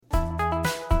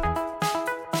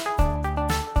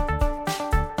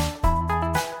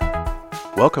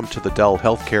Welcome to the Dell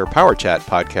Healthcare Power Chat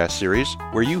podcast series,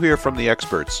 where you hear from the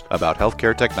experts about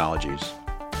healthcare technologies.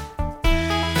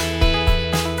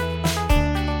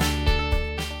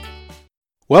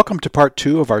 Welcome to part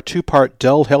 2 of our 2-part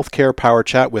Dell Healthcare Power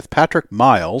Chat with Patrick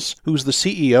Miles, who's the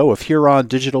CEO of Huron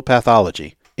Digital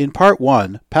Pathology. In part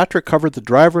 1, Patrick covered the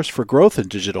drivers for growth in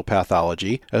digital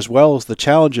pathology, as well as the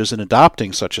challenges in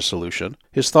adopting such a solution,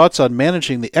 his thoughts on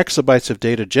managing the exabytes of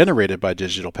data generated by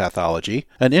digital pathology,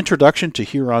 an introduction to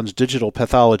Huron's digital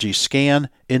pathology scan,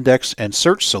 index, and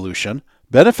search solution,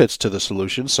 benefits to the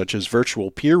solution such as virtual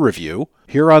peer review,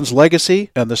 Huron's legacy,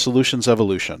 and the solution's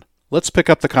evolution. Let's pick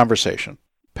up the conversation.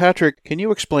 Patrick, can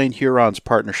you explain Huron's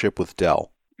partnership with Dell?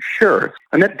 Sure.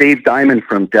 I met Dave Diamond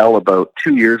from Dell about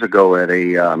 2 years ago at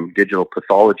a digital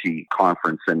pathology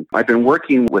conference, and I've been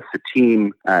working with the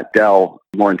team at Dell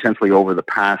more intensely over the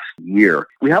past year.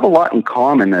 We have a lot in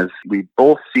common as we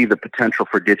both see the potential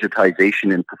for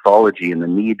digitization in pathology and the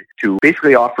need to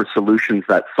basically offer solutions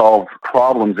that solve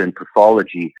problems in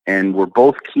pathology, and we're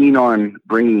both keen on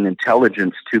bringing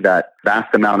intelligence to that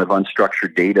vast amount of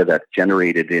unstructured data that's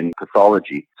generated in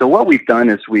pathology. So what we've done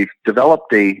is we've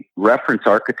developed a reference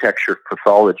architecture of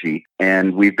pathology,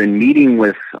 and we've been meeting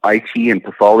with IT and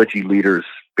pathology leaders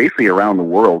basically around the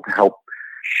world to help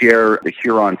share the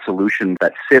Huron solution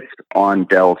that sits on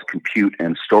Dell's compute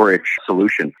and storage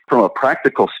solution. From a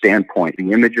practical standpoint,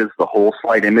 the images, the whole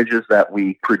slide images that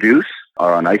we produce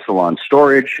are on Isilon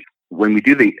storage. When we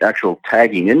do the actual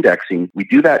tagging indexing, we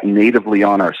do that natively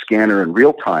on our scanner in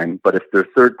real time, but if they're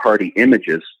third-party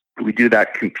images, we do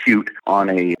that compute on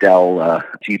a Dell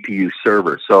GPU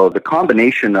server. So the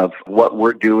combination of what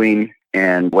we're doing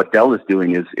and what Dell is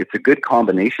doing it's a good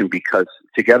combination because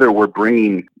together we're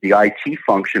bringing the IT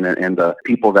function and the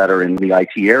people that are in the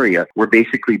IT area, we're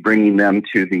basically bringing them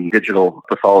to the digital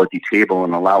pathology table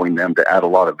and allowing them to add a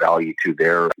lot of value to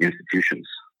their institutions.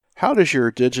 How does your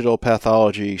digital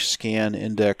pathology scan,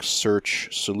 index, search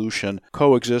solution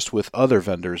coexist with other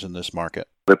vendors in this market?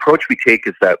 The approach we take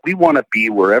is that we want to be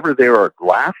wherever there are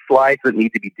glass slides that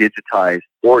need to be digitized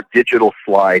or digital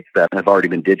slides that have already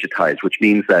been digitized, which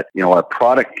means that, our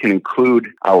product can include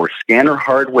our scanner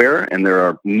hardware, and there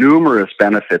are numerous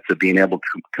benefits of being able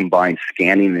to combine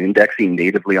scanning and indexing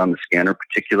natively on the scanner,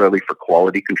 particularly for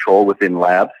quality control within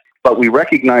labs. But we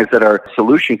recognize that our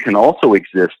solution can also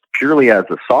exist purely as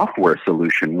a software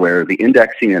solution where the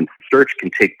indexing and search can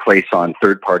take place on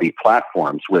third-party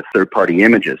platforms with third-party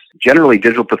images. Generally,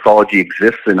 digital pathology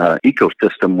exists in an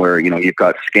ecosystem where, you've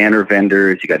got scanner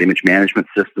vendors, you've got image management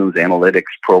systems, analytics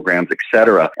programs,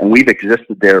 etc. And we've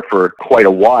existed there for quite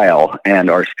a while. And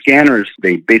our scanners,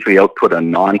 they basically output a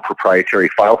non-proprietary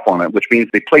file format, which means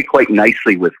they play quite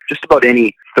nicely with just about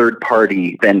any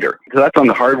third-party vendor. So that's on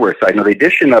the hardware side. Now, the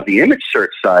addition of the image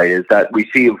search side is that we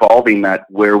see evolving that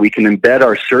where we can embed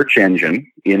our search engine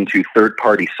into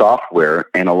third-party software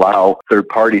and allow third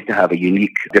parties to have a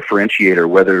unique differentiator,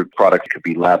 whether products could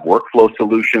be lab workflow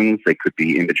solutions, they could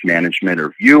be image management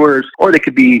or viewers, or they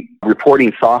could be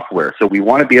reporting software. So we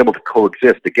want to be able to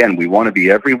coexist. Again, we want to be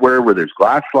everywhere where there's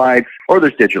glass slides or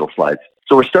there's digital slides.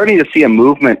 So we're starting to see a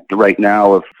movement right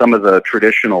now of some of the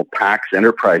traditional PACS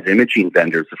enterprise imaging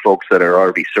vendors, the folks that are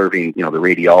already serving, the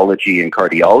radiology and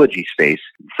cardiology space.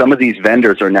 Some of these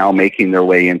vendors are now making their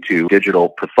way into digital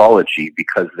pathology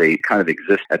because they kind of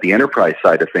exist at the enterprise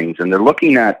side of things. And they're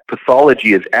looking at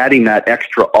pathology as adding that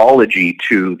extra ology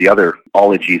to the other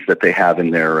ologies that they have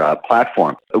in their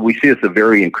platform. We see this as a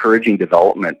very encouraging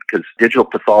development because digital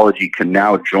pathology can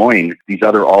now join these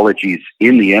other ologies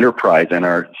in the enterprise, and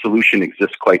our solution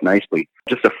exists quite nicely.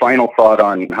 Just a final thought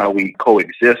on how we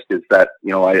coexist is that,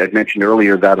 I had mentioned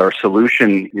earlier that our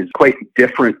solution is quite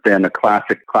different than a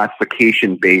classic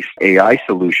classification-based AI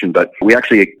solution, but we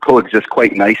actually coexist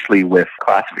quite nicely with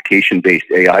classification-based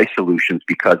AI solutions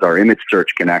because our image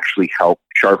search can actually help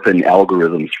sharpen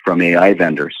algorithms from AI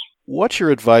vendors. What's your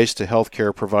advice to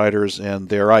healthcare providers and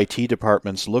their IT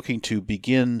departments looking to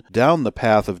begin down the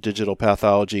path of digital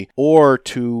pathology or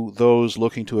to those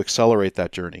looking to accelerate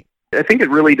that journey? I think it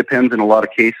really depends in a lot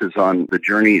of cases on the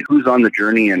journey, who's on the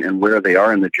journey and where they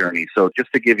are in the journey. So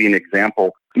just to give you an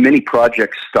example, many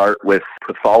projects start with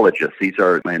pathologists. These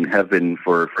are, and have been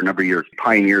for a number of years,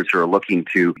 pioneers who are looking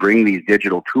to bring these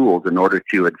digital tools in order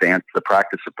to advance the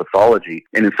practice of pathology.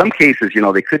 And in some cases,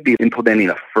 they could be implementing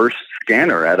a first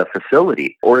scanner at a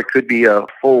facility, or it could be a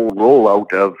full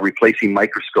rollout of replacing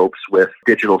microscopes with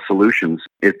digital solutions.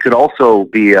 It could also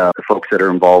be the folks that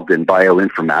are involved in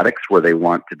bioinformatics, where they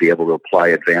want to be able to apply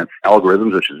advanced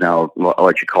algorithms, which is now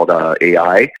what you call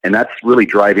AI. And that's really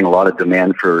driving a lot of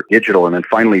demand for digital. And then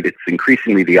finally, finally, it's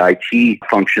increasingly the IT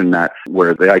function that's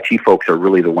where the IT folks are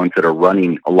really the ones that are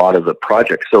running a lot of the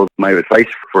projects. So my advice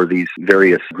for these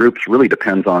various groups really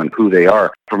depends on who they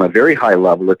are. From a very high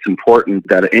level, it's important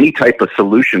that any type of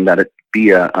solution, that it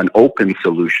be an open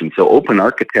solution. So open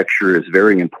architecture is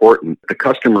very important. The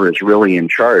customer is really in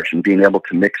charge, and being able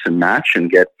to mix and match and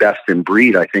get best in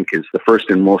breed, I think, is the first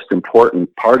and most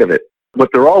important part of it. What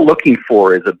they're all looking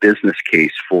for is a business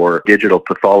case for digital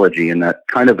pathology, and that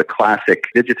kind of the classic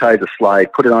digitize a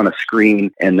slide, put it on a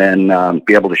screen, and then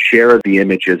be able to share the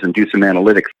images and do some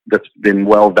analytics. That's been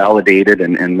well validated,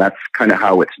 and that's kind of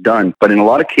how it's done. But in a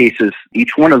lot of cases,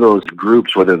 each one of those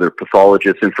groups, whether they're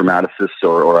pathologists, informaticists,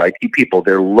 or IT people,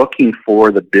 they're looking for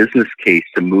the business case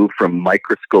to move from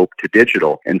microscope to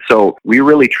digital. And so we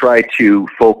really try to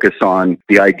focus on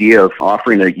the idea of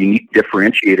offering a unique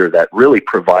differentiator that really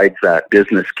provides that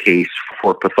business case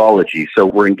for pathology. So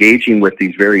we're engaging with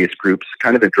these various groups,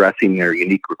 kind of addressing their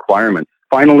unique requirements.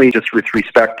 Finally, just with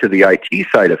respect to the IT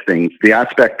side of things, the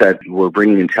aspect that we're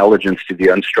bringing intelligence to the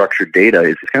unstructured data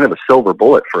is kind of a silver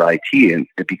bullet for IT, and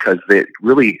because it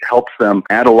really helps them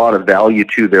add a lot of value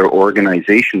to their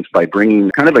organizations by bringing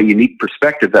kind of a unique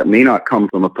perspective that may not come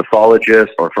from a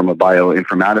pathologist or from a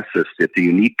bioinformaticist. It's a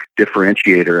unique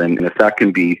differentiator, and if that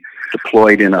can be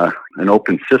deployed in an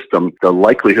open system, the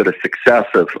likelihood of success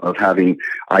of having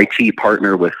IT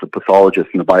partner with the pathologist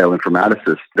and the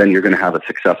bioinformaticist, then you're going to have a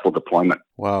successful deployment.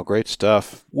 Wow, great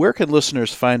stuff. Where can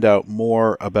listeners find out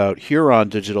more about Huron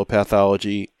Digital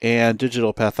Pathology and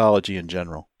digital pathology in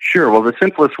general? Sure. Well, the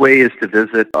simplest way is to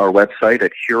visit our website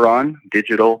at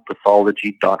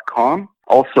hurondigitalpathology.com.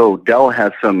 Also, Dell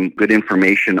has some good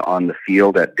information on the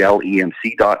field at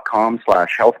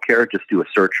dellemc.com/healthcare. Just do a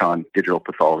search on digital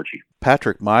pathology.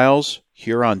 Patrick Miles,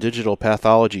 Huron Digital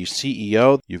Pathology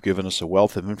CEO. You've given us a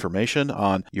wealth of information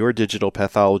on your digital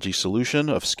pathology solution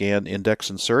of scan, index,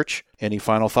 and search. Any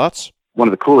final thoughts? One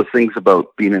of the coolest things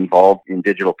about being involved in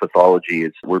digital pathology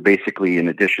is we're basically, in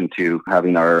addition to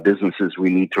having our businesses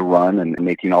we need to run and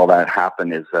making all that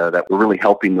happen, is that we're really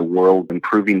helping the world,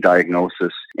 improving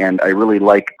diagnosis. And I really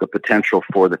like the potential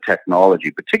for the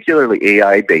technology, particularly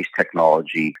AI-based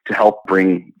technology, to help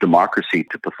bring democracy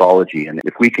to pathology. And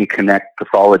if we can connect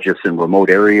pathologists in remote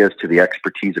areas to the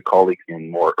expertise of colleagues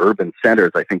in more urban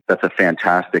centers, I think that's a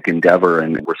fantastic endeavor.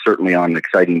 And we're certainly on an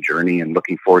exciting journey and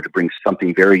looking forward to bring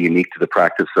something very unique to the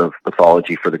practice of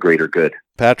pathology for the greater good.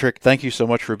 Patrick, thank you so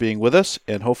much for being with us,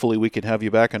 and hopefully we can have you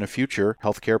back on a future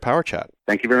Healthcare Power Chat.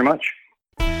 Thank you very much.